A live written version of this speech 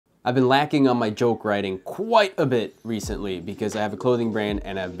I've been lacking on my joke writing quite a bit recently because I have a clothing brand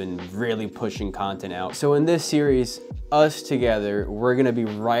and I've been really pushing content out. So in this series, us together, we're gonna be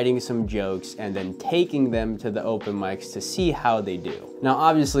writing some jokes and then taking them to the open mics to see how they do. Now,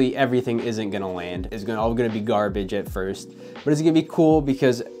 obviously everything isn't gonna land. It's all gonna be garbage at first, but it's gonna be cool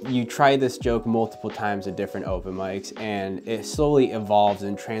because you try this joke multiple times at different open mics and it slowly evolves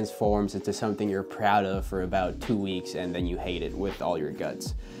and transforms into something you're proud of for about 2 weeks and then you hate it with all your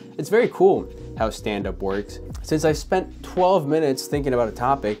guts. It's very cool how stand-up works. Since I spent 12 minutes thinking about a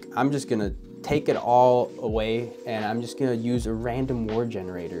topic, I'm just gonna take it all away and I'm just gonna use a random word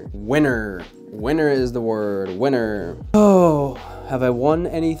generator. Winner. Winner is the word, winner. Oh, have I won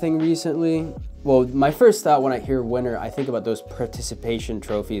anything recently? Well, my first thought when I hear winner, I think about those participation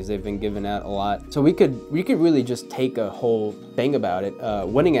trophies they've been giving out a lot. So we could really just take a whole thing about it.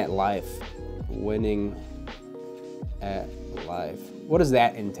 Winning at life. Winning at life. What does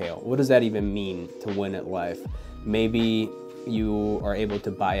that entail? What does that even mean to win at life? Maybe you are able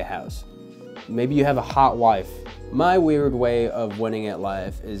to buy a house. Maybe you have a hot wife. My weird way of winning at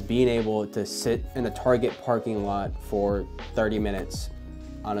life is being able to sit in a Target parking lot for 30 minutes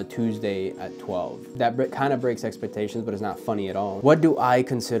on a Tuesday at 12. That kind of breaks expectations, but it's not funny at all. What do I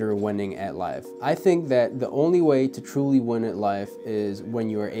consider winning at life? I think that the only way to truly win at life is when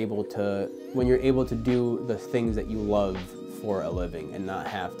you're able to do the things that you love for a living and not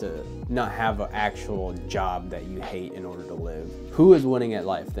have an actual job that you hate in order to live. Who is winning at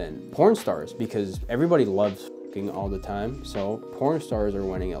life then? Porn stars, because everybody loves fucking all the time, so porn stars are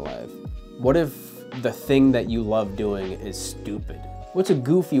winning at life. What if the thing that you love doing is stupid? What's a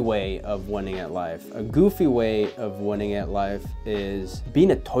goofy way of winning at life? A goofy way of winning at life is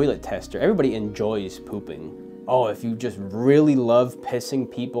being a toilet tester. Everybody enjoys pooping. Oh, if you just really love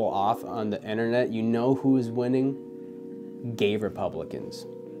pissing people off on the internet, you know who is winning? Gay Republicans,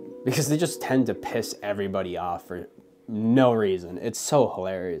 because they just tend to piss everybody off for no reason. It's so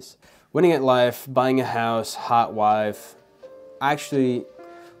hilarious. Winning at life, buying a house, hot wife. Actually,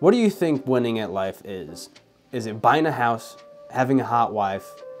 what do you think winning at life is? Is it buying a house, having a hot wife,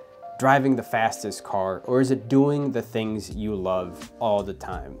 driving the fastest car, or is it doing the things you love all the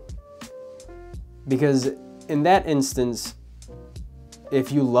time? Because in that instance,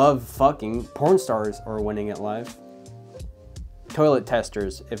 if you love fucking, porn stars are winning at life. Toilet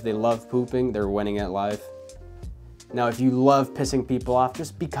testers, if they love pooping, they're winning at life. Now, if you love pissing people off,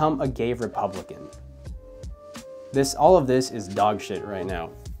 just become a gay Republican. All of this is dog shit right now,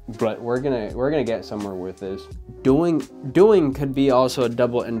 but we're gonna get somewhere with this. Doing could be also a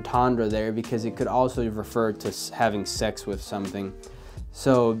double entendre there because it could also refer to having sex with something.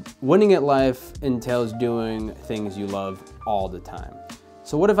 So winning at life entails doing things you love all the time.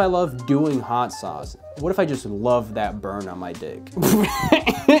 So what if I love doing hot sauce? What if I just love that burn on my dick?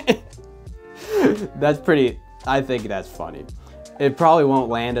 I think that's funny. It probably won't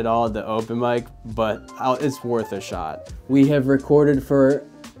land at all at the open mic, but it's worth a shot. We have recorded for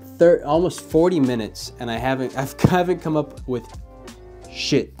almost 40 minutes and I haven't come up with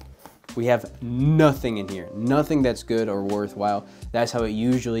shit. We have nothing in here, nothing that's good or worthwhile. That's how it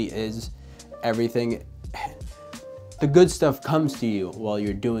usually is. The good stuff comes to you while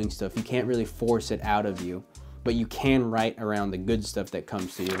you're doing stuff. You can't really force it out of you, but you can write around the good stuff that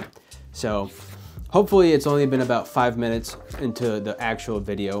comes to you. So hopefully it's only been about 5 minutes into the actual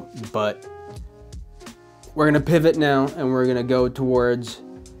video, but we're gonna pivot now and we're gonna go towards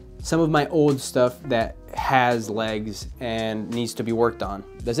some of my old stuff that has legs and needs to be worked on.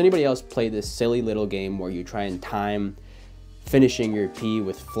 Does anybody else play this silly little game where you try and time finishing your pee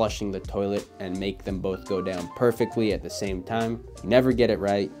with flushing the toilet and make them both go down perfectly at the same time? You never get it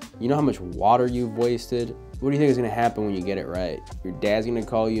right. You know how much water you've wasted? What do you think is gonna happen when you get it right? Your dad's gonna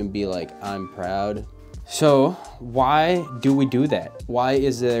call you and be like, I'm proud. So why do we do that? Why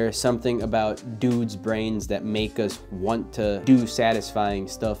is there something about dudes' brains that make us want to do satisfying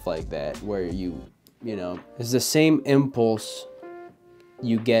stuff like that, where you know, it's the same impulse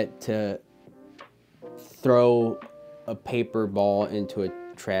you get to throw a paper ball into a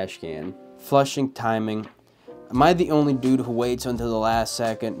trash can. Flushing timing. Am I the only dude who waits until the last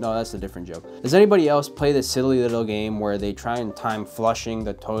second? No, that's a different joke. Does anybody else play this silly little game where they try and time flushing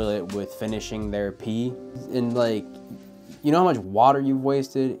the toilet with finishing their pee? And like, you know how much water you've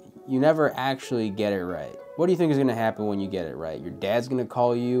wasted? You never actually get it right. What do you think is gonna happen when you get it right? Your dad's gonna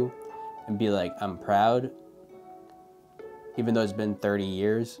call you and be like, I'm proud, even though it's been 30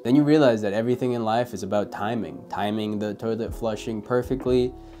 years. Then you realize that everything in life is about timing. Timing the toilet flushing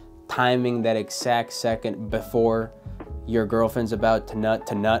perfectly, timing that exact second before your girlfriend's about to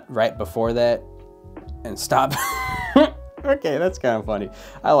nut right before that, and stop. Okay, that's kind of funny.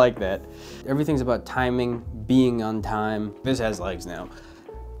 I like that. Everything's about timing, being on time. This has legs now.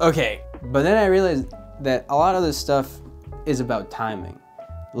 Okay, but then I realized that a lot of this stuff is about timing,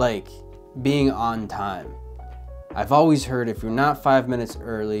 like being on time. I've always heard if you're not 5 minutes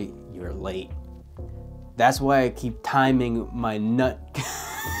early, you're late. That's why I keep timing my nut.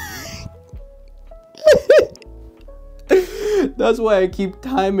 That's why I keep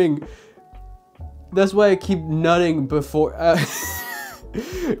timing. That's why I keep nutting before,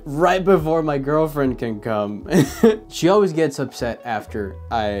 right before my girlfriend can come. She always gets upset after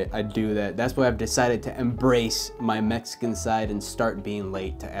I do that. That's why I've decided to embrace my Mexican side and start being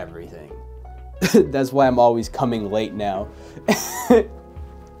late to everything. That's why I'm always coming late now.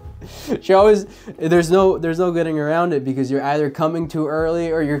 She always, there's no getting around it, because you're either coming too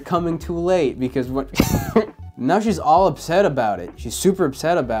early or you're coming too late, because what now she's all upset about it. She's super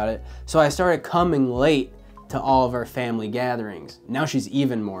upset about it. So I started coming late to all of our family gatherings. Now she's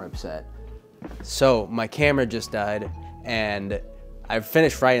even more upset. So my camera just died and I've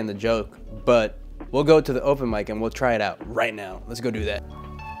finished writing the joke, but we'll go to the open mic and we'll try it out right now. Let's go do that.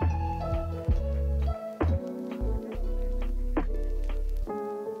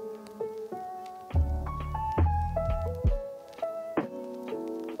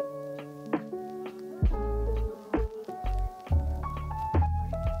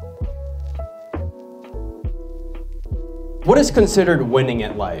 What is considered winning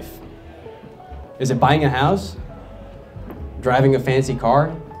at life? Is it buying a house? Driving a fancy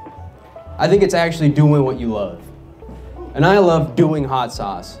car? I think it's actually doing what you love. And I love doing hot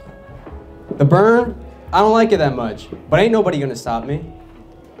sauce. The burn, I don't like it that much, but ain't nobody gonna stop me.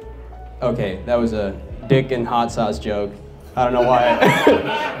 Okay, that was a dick and hot sauce joke. I don't know why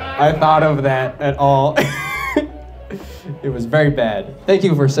I thought of that at all. It was very bad. Thank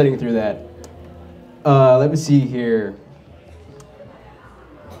you for sitting through that. Let me see here.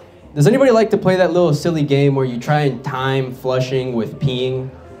 Does anybody like to play that little silly game where you try and time flushing with peeing,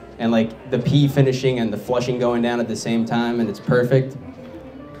 and like the pee finishing and the flushing going down at the same time, and it's perfect?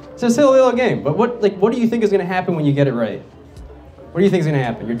 It's a silly little game, but what do you think is gonna happen when you get it right? What do you think is gonna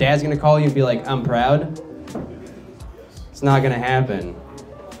happen? Your dad's gonna call you and be like, "I'm proud"? It's not gonna happen.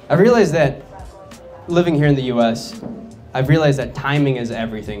 I've realized that living here in the US, I've realized that timing is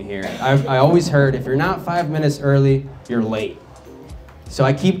everything here. I always heard if you're not 5 minutes early, you're late. So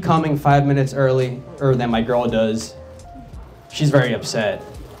I keep coming 5 minutes earlier than my girl does. She's very upset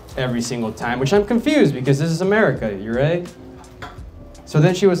every single time, which I'm confused because this is America, you right? So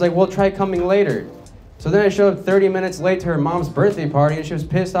then she was like, well, try coming later. So then I showed up 30 minutes late to her mom's birthday party and she was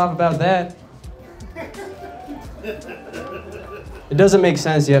pissed off about that. It doesn't make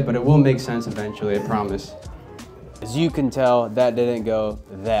sense yet, but it will make sense eventually, I promise. As you can tell, that didn't go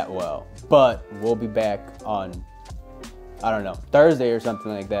that well, but we'll be back on, I don't know, Thursday or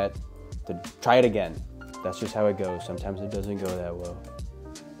something like that to try it again. That's just how it goes. Sometimes it doesn't go that well.